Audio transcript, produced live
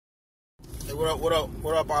Hey, what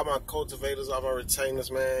up, all my cultivators, all my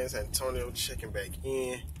retainers, man? It's Antonio checking back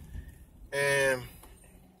in. And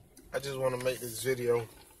I just want to make this video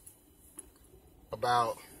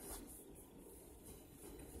about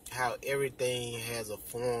how everything has a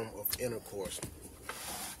form of intercourse.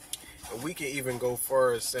 And we can even go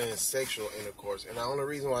further saying sexual intercourse. And the only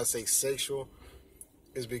reason why I say sexual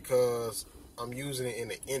is because I'm using it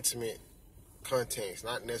in an intimate context,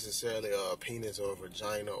 not necessarily a penis or a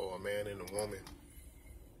vagina or a man and a woman.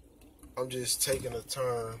 I'm just taking a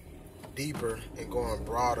turn deeper and going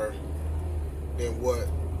broader than what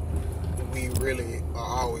we really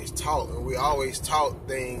are always taught. And we always taught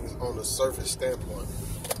things on the surface standpoint.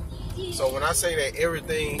 So when I say that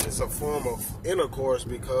everything is a form of intercourse,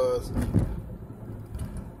 because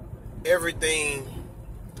everything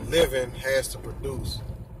living has to produce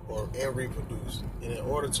and reproduce. And in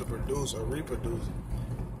order to produce or reproduce,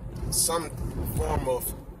 some form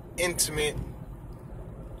of intimate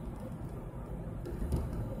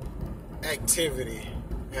activity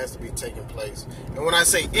has to be taking place. And when I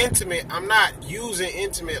say intimate, I'm not using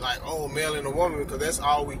intimate like, oh, male and a woman, because that's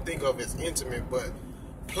all we think of as intimate. But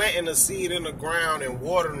planting a seed in the ground and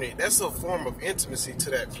watering it, that's a form of intimacy to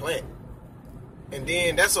that plant. And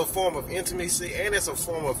then that's a form of intimacy, and it's a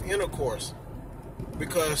form of intercourse.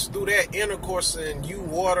 Because through that intercourse and you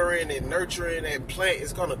watering and nurturing that plant,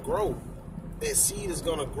 it's going to grow. That seed is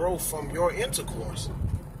going to grow from your intercourse.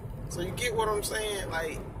 So you get what I'm saying?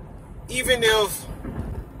 Like, even if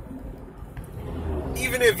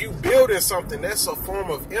you building something, that's a form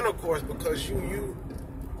of intercourse, because you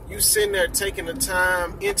sitting there taking the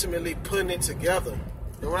time intimately putting it together.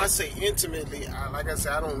 And when I say intimately, like I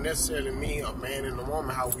said, I don't necessarily mean a man and a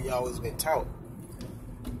woman, how we always been taught.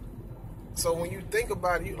 So when you think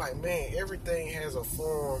about it, you're like, man, everything has a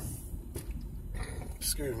form.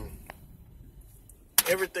 Excuse me.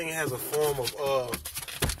 Everything has a form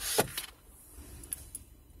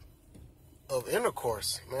of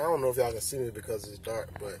intercourse. Man, I don't know if y'all can see me because it's dark,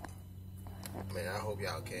 but man, I hope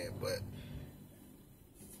y'all can. But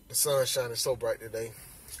the sun's shining so bright today.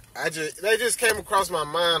 That just came across my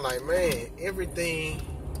mind, like, man, everything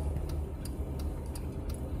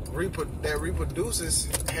that reproduces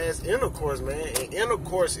has intercourse, man. And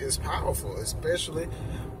intercourse is powerful, especially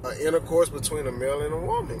intercourse between a male and a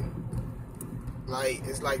woman. Like,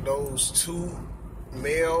 it's like those two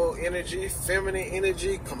male energy, feminine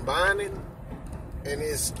energy combining, and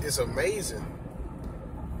it's amazing.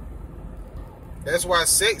 That's why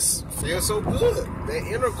sex feels so good. That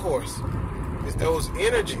intercourse is those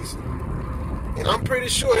energies. And I'm pretty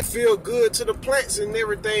sure it feels good to the plants and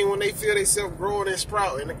everything when they feel themselves growing and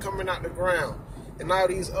sprouting and coming out the ground. And all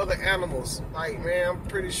these other animals, like, man, I'm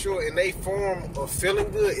pretty sure in they form of feeling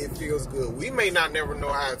good, it feels good. We may not never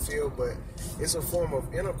know how it feels, but it's a form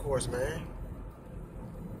of intercourse, man.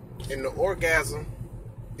 And the orgasm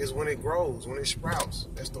is when it grows, when it sprouts.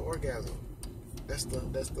 That's the orgasm. That's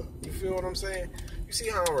the you feel what I'm saying? You see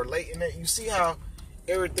how I'm relating that? You see how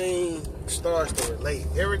everything starts to relate.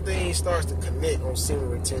 Everything starts to connect on semen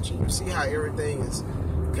retention. You see how everything is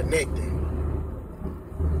connected.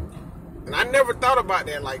 And I never thought about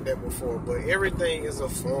that like that before, but everything has a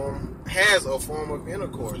form of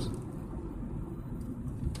intercourse.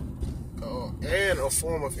 And a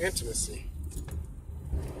form of intimacy.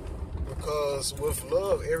 Because with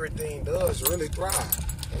love, everything does really thrive.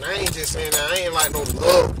 And I ain't just saying that, I ain't like no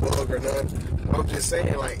love bug or nothing. I'm just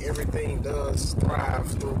saying, like, everything does thrive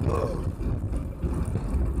through love.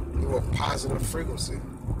 Through a positive frequency.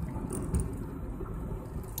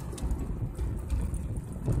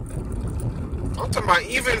 I'm talking about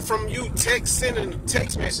even from you sending a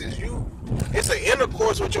text message, it's an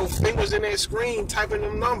intercourse with your fingers in that screen, typing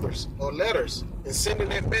them numbers or letters and sending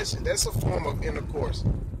that message. That's a form of intercourse.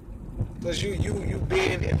 Because you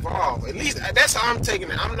being involved. At least that's how I'm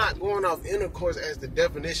taking it. I'm not going off intercourse as the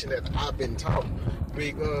definition that I've been taught.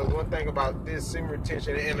 Because one thing about this semen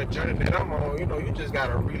retention and the journey that I'm on, you just got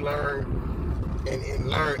to relearn and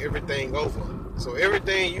learn everything over. So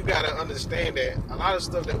everything, you got to understand that a lot of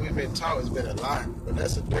stuff that we've been taught has been a lie. But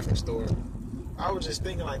that's a different story. I was just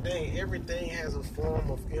thinking, like, dang, everything has a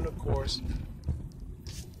form of intercourse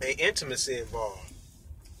and intimacy involved.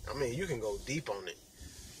 I mean, you can go deep on it.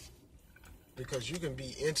 Because you can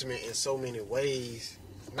be intimate in so many ways,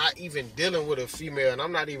 not even dealing with a female, and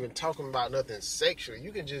I'm not even talking about nothing sexual.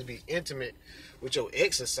 You can just be intimate with your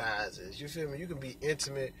exercises. You feel me? You can be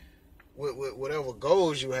intimate with whatever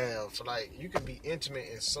goals you have. So, like, you can be intimate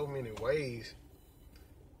in so many ways.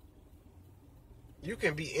 You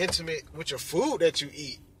can be intimate with your food that you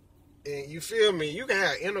eat. And you feel me? You can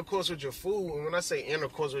have intercourse with your food. And when I say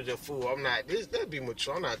intercourse with your food, that'd be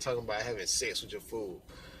mature. I'm not talking about having sex with your food.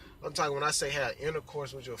 I'm talking when I say have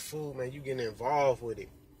intercourse with your food, man, you getting involved with it.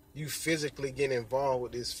 You physically getting involved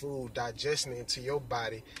with this food, digesting it into your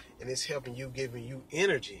body, and it's helping you, giving you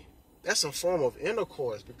energy. That's a form of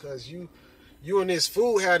intercourse because you and this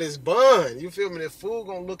food have this bond. You feel me? The food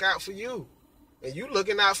gonna look out for you. And you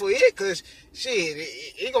looking out for it because, shit,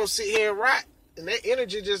 it gonna sit here and rot. And that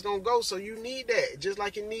energy just gonna go, so you need that, just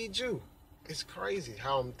like it needs you. It's crazy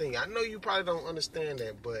how I'm thinking. I know you probably don't understand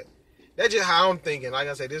that, but that's just how I'm thinking. Like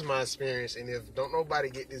I said, this is my experience, and if don't nobody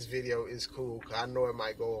get this video, it's cool, because I know it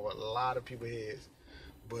might go over a lot of people's heads,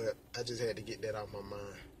 but I just had to get that out of my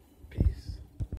mind.